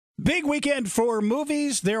Big weekend for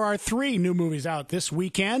movies. There are 3 new movies out this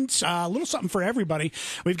weekend. A little something for everybody.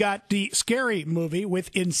 We've got the scary movie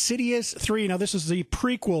with Insidious 3. Now, this is the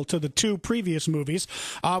prequel to the 2 previous movies.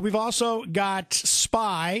 We've also got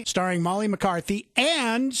Spy, starring McCarthy,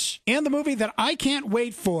 and the movie that I can't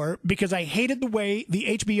wait for because I hated the way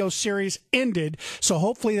the HBO series ended. So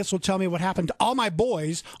hopefully this will tell me what happened to all my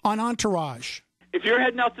boys on Entourage. If you're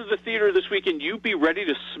heading out to the theater this weekend, you be ready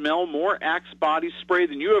to smell more Axe body spray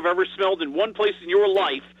than you have ever smelled in one place in your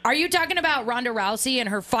life. Are you talking about Ronda Rousey and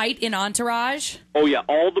her fight in Entourage? Oh, yeah.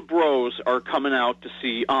 All the bros are coming out to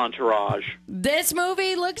see Entourage. This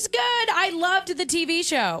movie looks good. I loved the TV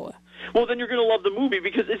show. Well, then you're going to love the movie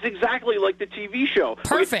because it's exactly like the TV show.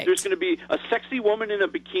 Perfect. Okay, there's going to be a sexy woman in a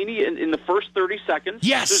bikini in the first 30 seconds.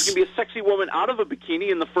 Yes. There's going to be a sexy woman out of a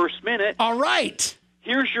bikini in the first minute. All right.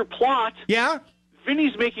 Here's your plot. Yeah?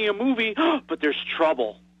 Vinny's making a movie, but there's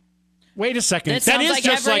trouble. Wait a second. That That is sounds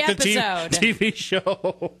just like like the every TV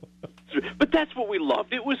show. But that's what we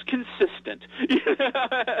loved. It was consistent.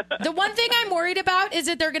 The one thing I'm worried about is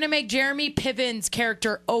that they're going to make Jeremy Piven's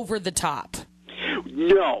character over the top.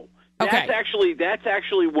 No. Okay. That's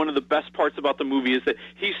actually one of the best parts about the movie is that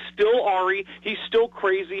he's still Ari, he's still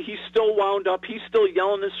crazy, he's still wound up, he's still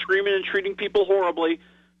yelling and screaming and treating people horribly.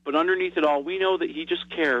 But underneath it all, we know that he just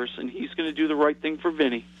cares, and he's going to do the right thing for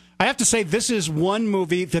Vinny. I have to say, this is one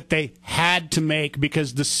movie that they had to make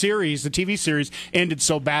because the TV series, ended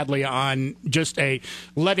so badly on just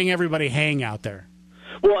letting everybody hang out there.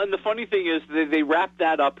 Well, and the funny thing is they wrapped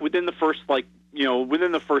that up within the first,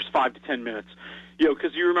 within the first 5 to 10 minutes.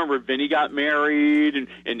 Because you remember Vinny got married,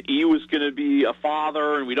 and E was going to be a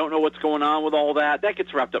father, and we don't know what's going on with all that. That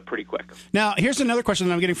gets wrapped up pretty quick. Now, here's another question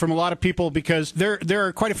that I'm getting from a lot of people, because there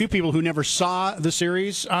are quite a few people who never saw the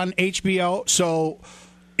series on HBO. So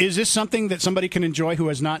is this something that somebody can enjoy who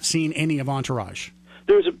has not seen any of Entourage?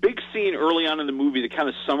 There's a big scene early on in the movie that kind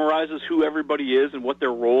of summarizes who everybody is and what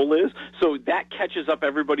their role is, so that catches up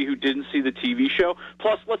everybody who didn't see the TV show.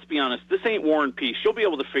 Plus, let's be honest, this ain't War and Peace. You'll be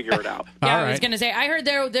able to figure it out. Yeah, All I was right. going to say, I heard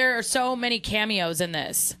there are so many cameos in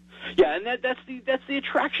this. Yeah, and that's the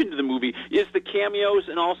attraction to the movie, is the cameos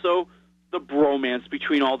and also the bromance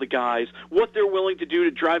between all the guys, what they're willing to do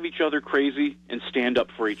to drive each other crazy and stand up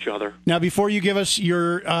for each other. Now, before you give us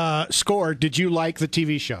your score, did you like the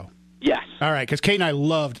TV show? Yes. All right, because Kate and I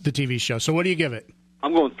loved the TV show. So what do you give it?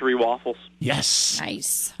 I'm going 3 waffles. Yes.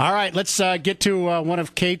 Nice. All right, let's get to one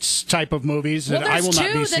of Kate's type of movies that I will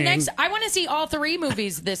not be seeing. I want to see all 3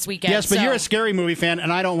 movies this weekend. Yes, but you're a scary movie fan,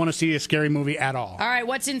 and I don't want to see a scary movie at all. All right,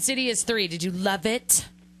 what's Insidious 3? Did you love it?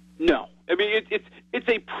 No. I mean, it's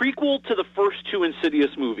a prequel to the first 2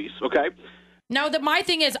 Insidious movies, okay? No, my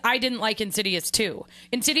thing is I didn't like Insidious 2.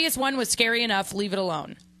 Insidious 1 was scary enough. Leave it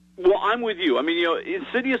alone. Well, I'm with you. I mean,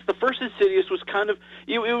 Insidious, the first Insidious was kind of,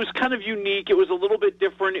 it was kind of unique. It was a little bit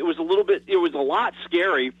different. It was a lot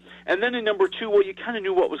scary. And then in number 2, well, you kind of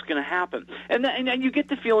knew what was going to happen. And you get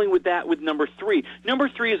the feeling with that with number 3. Number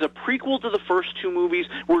 3 is a prequel to the first 2 movies.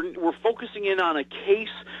 We're focusing in on a case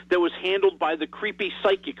that was handled by the creepy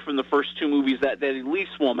psychic from the first 2 movies, that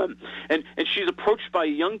Elise woman. And she's approached by a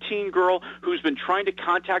young teen girl who's been trying to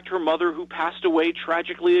contact her mother, who passed away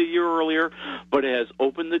tragically a year earlier, but has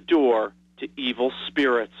opened the door to evil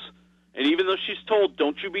spirits. And even though she's told,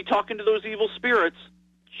 don't you be talking to those evil spirits,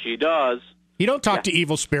 she does. You don't talk to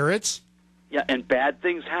evil spirits. Yeah, and bad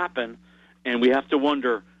things happen, and we have to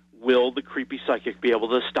wonder, will the creepy psychic be able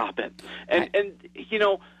to stop it? And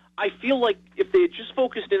I feel like if they had just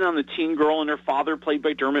focused in on the teen girl and her father, played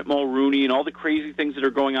by Dermot Mulroney, and all the crazy things that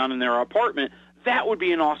are going on in their apartment, that would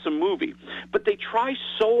be an awesome movie. But they try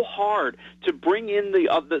so hard to bring in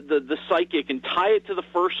the psychic and tie it to the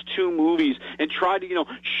first 2 movies and try to,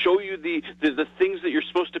 show you the things that you're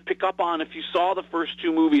supposed to pick up on if you saw the first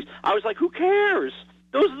 2 movies. I was like, who cares?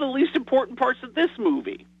 Those are the least important parts of this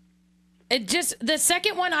movie. The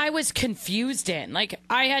second one I was confused in. Like,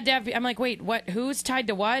 I'm like, wait, what? Who's tied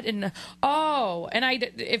to what? And,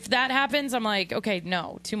 if that happens, I'm like, okay,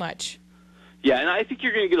 no, too much. Yeah, and I think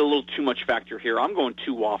you're going to get a little too much factor here. I'm going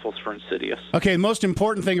 2 waffles for Insidious. Okay, the most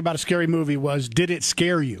important thing about a scary movie was, did it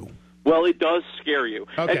scare you? Well, it does scare you.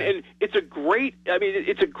 Okay. And it's a great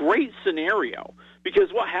scenario,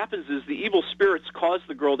 because what happens is the evil spirits cause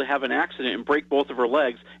the girl to have an accident and break both of her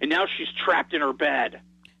legs, and now she's trapped in her bed.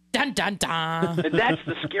 Dun, dun, dun. And that's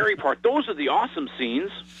the scary part. Those are the awesome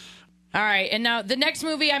scenes. All right, and now the next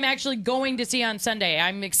movie I'm actually going to see on Sunday.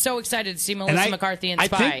 I'm so excited to see Melissa McCarthy in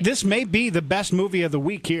Spy. I think this may be the best movie of the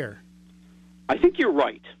week here. I think you're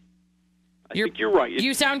right. I think you're right.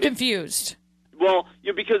 You sound confused. Well,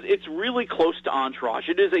 because it's really close to Entourage.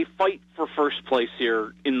 It is a fight for first place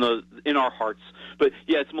here in our hearts. But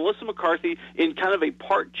yeah, it's Melissa McCarthy in kind of a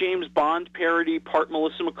part James Bond parody, part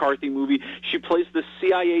Melissa McCarthy movie. She plays the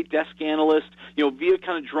CIA desk analyst, via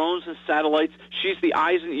kind of drones and satellites. She's the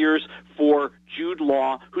eyes and ears for Jude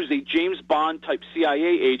Law, who's a James Bond type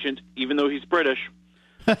CIA agent, even though he's British,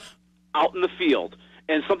 out in the field.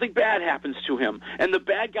 And something bad happens to him. And the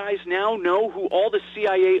bad guys now know who all the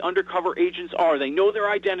CIA undercover agents are. They know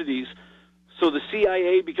their identities. So the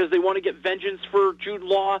CIA, because they want to get vengeance for Jude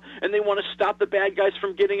Law and they want to stop the bad guys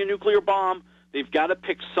from getting a nuclear bomb, they've got to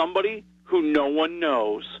pick somebody who no one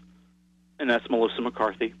knows. And that's Melissa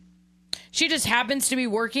McCarthy. She just happens to be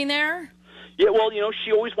working there? Yeah, well,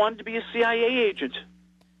 she always wanted to be a CIA agent.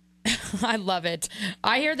 I love it.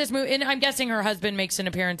 I hear this movie, and I'm guessing her husband makes an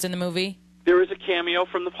appearance in the movie. There is a cameo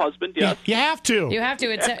from the husband, yes. You have to. You have to.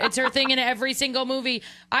 It's her thing in every single movie.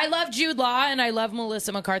 I love Jude Law, and I love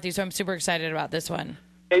Melissa McCarthy, so I'm super excited about this one.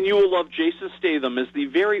 And you will love Jason Statham as the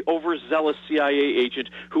very overzealous CIA agent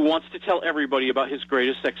who wants to tell everybody about his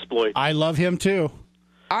greatest exploit. I love him, too.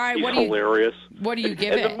 All right, He's hilarious. What do you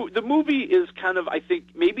give it? The movie is kind of, I think,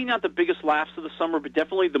 maybe not the biggest laughs of the summer, but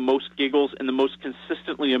definitely the most giggles and the most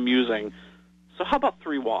consistently amusing. So how about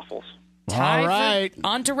 3 waffles? All right.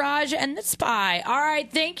 Entourage and The Spy. All right.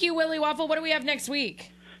 Thank you, Willie Waffle. What do we have next week?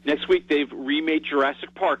 Next week, they've remade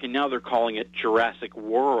Jurassic Park, and now they're calling it Jurassic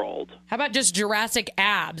World. How about just Jurassic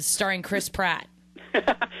Abs starring Chris Pratt?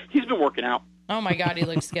 He's been working out. Oh, my God. He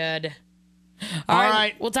looks good. All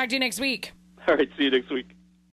right. We'll talk to you next week. All right. See you next week.